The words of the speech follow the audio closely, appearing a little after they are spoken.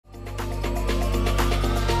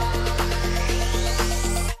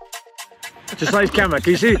just like his camera.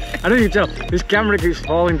 Can you see? I don't even tell. This camera keeps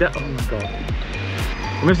falling down. Oh my god.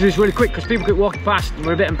 We have to do this really quick because people keep walking past and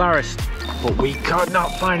we're a bit embarrassed. But we could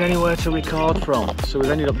not find anywhere to record from. So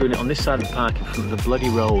we've ended up doing it on this side of the park in front of the bloody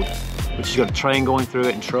road, which has got a train going through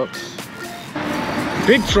it and trucks.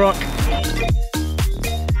 Big truck.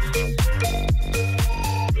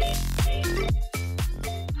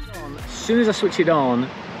 As soon as I switch it on,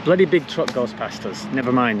 bloody big truck goes past us.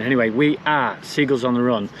 Never mind. Anyway, we are Seagulls on the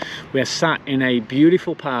Run. We are sat in a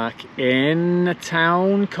beautiful park in a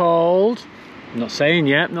town called... I'm not saying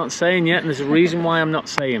yet, and there's a reason why I'm not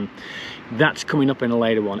saying. That's coming up in a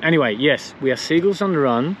later one. Anyway, yes, we are Seagulls on the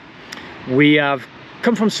Run. We have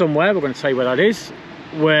come from somewhere, we're going to tell you where that is.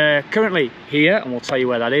 We're currently here, and we'll tell you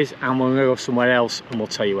where that is, and we're going to go somewhere else, and we'll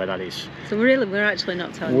tell you where that is. So really, we're actually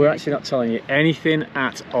not telling you. We're actually not telling you anything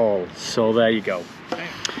at all. So there you go.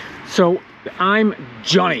 So I'm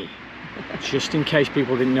Johnny, just in case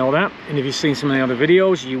people didn't know that. And if you've seen some of the other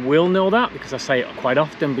videos, you will know that, because I say it quite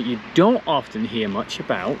often, but you don't often hear much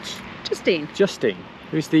about... Justine. Justine,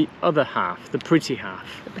 who's the other half, the pretty half.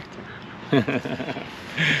 The better half.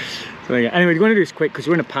 So yeah. Anyway, we're going to do this quick because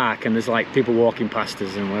we're in a park and there's like people walking past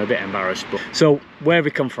us and we're a bit embarrassed. But so where have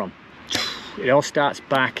we come from? It all starts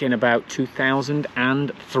back in about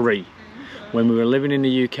 2003 when we were living in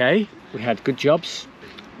the UK. We had good jobs.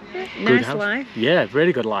 Yeah, nice life. Yeah,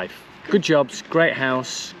 really good life. Good jobs, great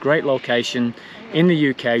house, great location in the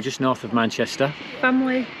UK, just north of Manchester.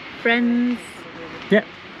 Family, friends. Yeah.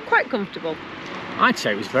 Quite comfortable. I'd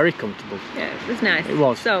say it was very comfortable. Yeah, it was nice. It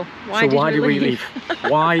was. So why did we leave?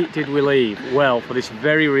 Why did we leave? Well, for this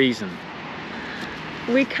very reason.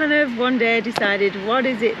 We kind of one day decided, what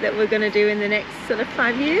is it that we're going to do in the next sort of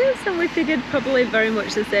 5 years? And we figured probably very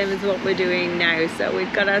much the same as what we're doing now. So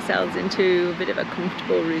we've got ourselves into a bit of a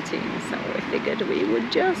comfortable routine. So we figured we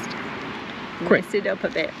would just mess it up a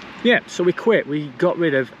bit. Yeah, so we quit. We got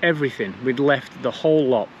rid of everything. We'd left the whole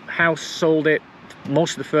lot. House, sold it.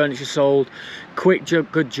 Most of the furniture sold. Quick,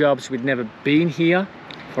 good jobs. We'd never been here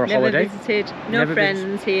for a holiday. Never visited. No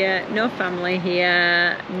friends here. No family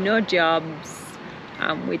here. No jobs.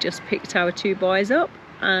 And we just picked our two boys up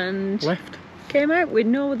and left. Came out with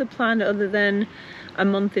no other plan other than a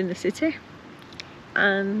month in the city.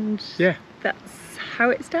 And yeah, that's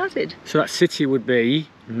how it started. So that city would be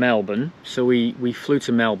Melbourne. So we flew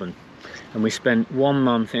to Melbourne and we spent 1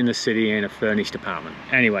 month in the city in a furnished apartment.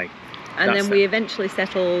 Anyway. And then we eventually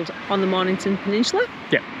settled on the Mornington Peninsula.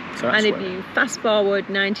 Yeah. So that's and if you fast forward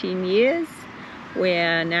 19 years,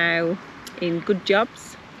 we're now in good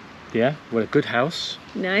jobs. Yeah, we're a good house.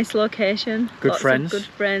 Nice location. Good friends. Good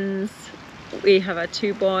friends. We have our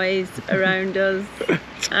two boys around us.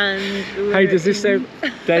 And hey, does this sound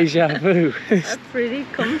deja vu? A pretty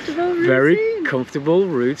comfortable routine. Very comfortable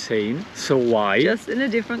routine. So why? Just in a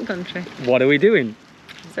different country. What are we doing?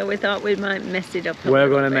 So we thought we might mess it up We're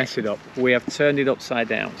going to mess it up. We have turned it upside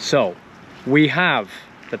down. So we have,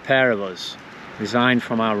 the pair of us, resigned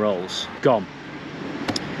from our roles. Gone.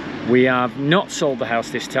 We have not sold the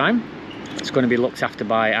house this time. It's going to be looked after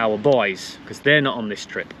by our boys because they're not on this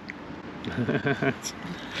trip.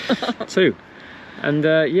 Too. And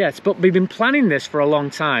yes, but we've been planning this for a long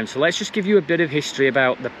time. So let's just give you a bit of history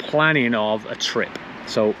about the planning of a trip.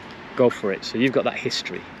 So go for it. So you've got that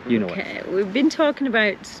history, you know it. We've been talking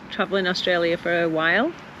about travelling Australia for a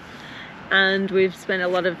while and we've spent a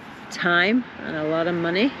lot of time and a lot of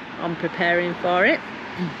money on preparing for it.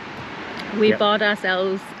 We bought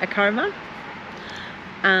ourselves a caravan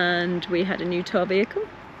and we had a new tow vehicle.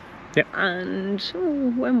 Yep. And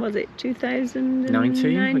when was it?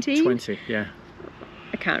 2019? 20, yeah.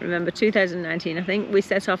 I can't remember, 2019 I think. We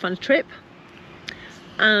set off on a trip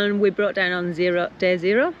and we brought down on day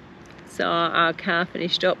zero. So our car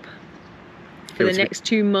finished up for the next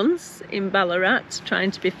 2 months in Ballarat,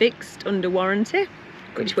 trying to be fixed under warranty,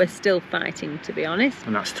 which we're still fighting, to be honest.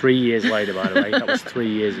 And that's 3 years later, by the way. That was 3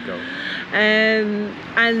 years ago.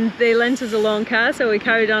 And they lent us a loan car, so we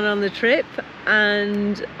carried on the trip.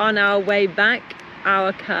 And on our way back,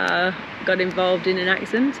 our car got involved in an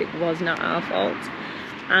accident. It was not our fault,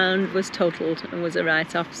 and was totaled and was a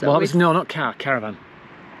write-off. So well, no, not car, caravan.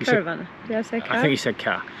 Caravan. Did I say car? I think you said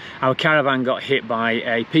car. Our caravan got hit by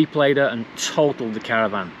a P-plater and totaled the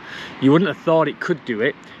caravan. You wouldn't have thought it could do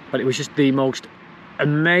it, but it was just the most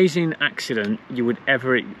amazing accident you would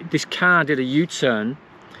ever... This car did a U-turn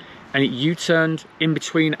and it U-turned in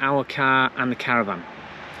between our car and the caravan.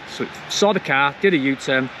 So it saw the car, did a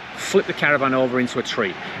U-turn, flipped the caravan over into a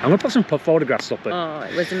tree. I'm going to put some photographs up. Oh,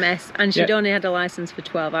 it was a mess. And she'd only had a licence for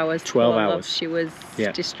 12 hours. 12 hours. She was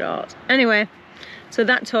distraught. Anyway, so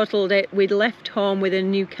that totaled it. We'd left home with a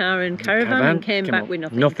new car and caravan and came back with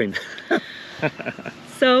nothing. Nothing.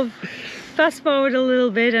 So fast forward a little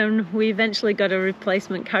bit and we eventually got a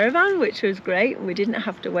replacement caravan, which was great. We didn't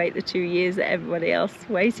have to wait the 2 years that everybody else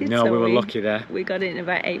waited. No, so we were lucky there. We got it in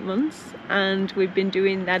about 8 months and we've been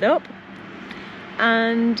doing that up.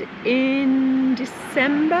 And in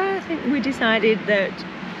December, I think we decided that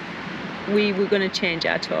we were going to change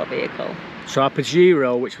our tour vehicle. So our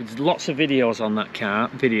Pajero, which was lots of videos on that car,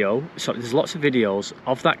 there's lots of videos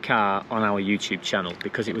of that car on our YouTube channel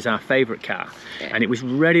because it was our favourite car, and it was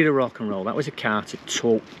ready to rock and roll. That was a car to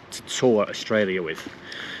tour Australia with.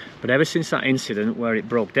 But ever since that incident where it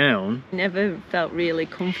broke down, never felt really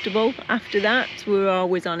comfortable after that. We were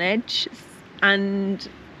always on edge, and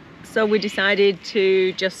so we decided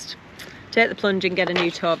to just take the plunge and get a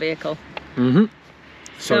new tour vehicle.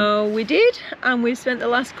 So we did, and we've spent the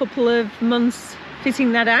last couple of months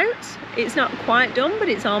fitting that out. It's not quite done, but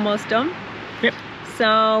it's almost done. Yep.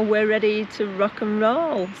 So we're ready to rock and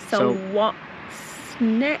roll. So what's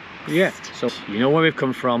next? Yeah, so you know where we've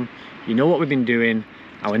come from, you know what we've been doing.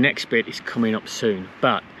 Our next bit is coming up soon,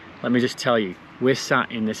 but let me just tell you, we're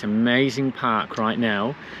sat in this amazing park right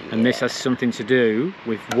now, and this has something to do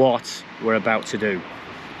with what we're about to do.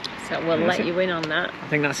 So we'll let you in on that. I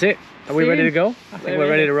think that's it. Are we ready to go? I think we're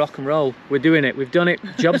ready to rock and roll. We're doing it. We've done it.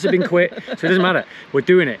 Jobs have been quit, so it doesn't matter. We're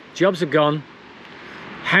doing it. Jobs are gone.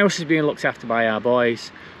 House is being looked after by our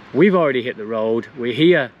boys. We've already hit the road. We're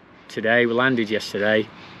here today. We landed yesterday.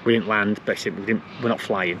 We didn't land, basically. We're not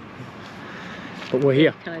flying. But we're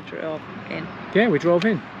here. Kind of drove in. Yeah, we drove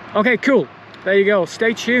in. Okay, cool. There you go.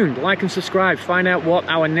 Stay tuned. Like and subscribe. Find out what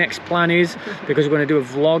our next plan is, because we're going to do a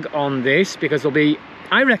vlog on this, because there'll be,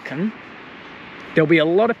 I reckon, there'll be a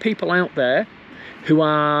lot of people out there who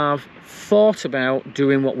have thought about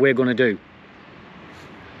doing what we're going to do.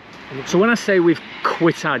 So when I say we've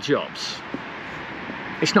quit our jobs,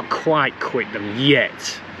 it's not quite quit them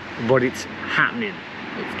yet, but it's happening.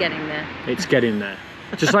 It's getting there. It's getting there.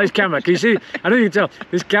 Just like this camera. Can you see? I don't know if you can tell.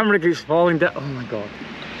 This camera keeps falling down. Oh my God.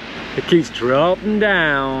 It keeps dropping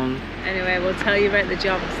down. Anyway, we'll tell you about the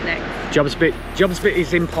jobs next. Jobs bit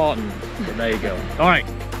is important. But there you go. All right.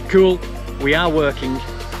 Cool. We are working,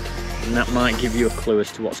 and that might give you a clue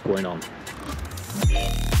as to what's going on.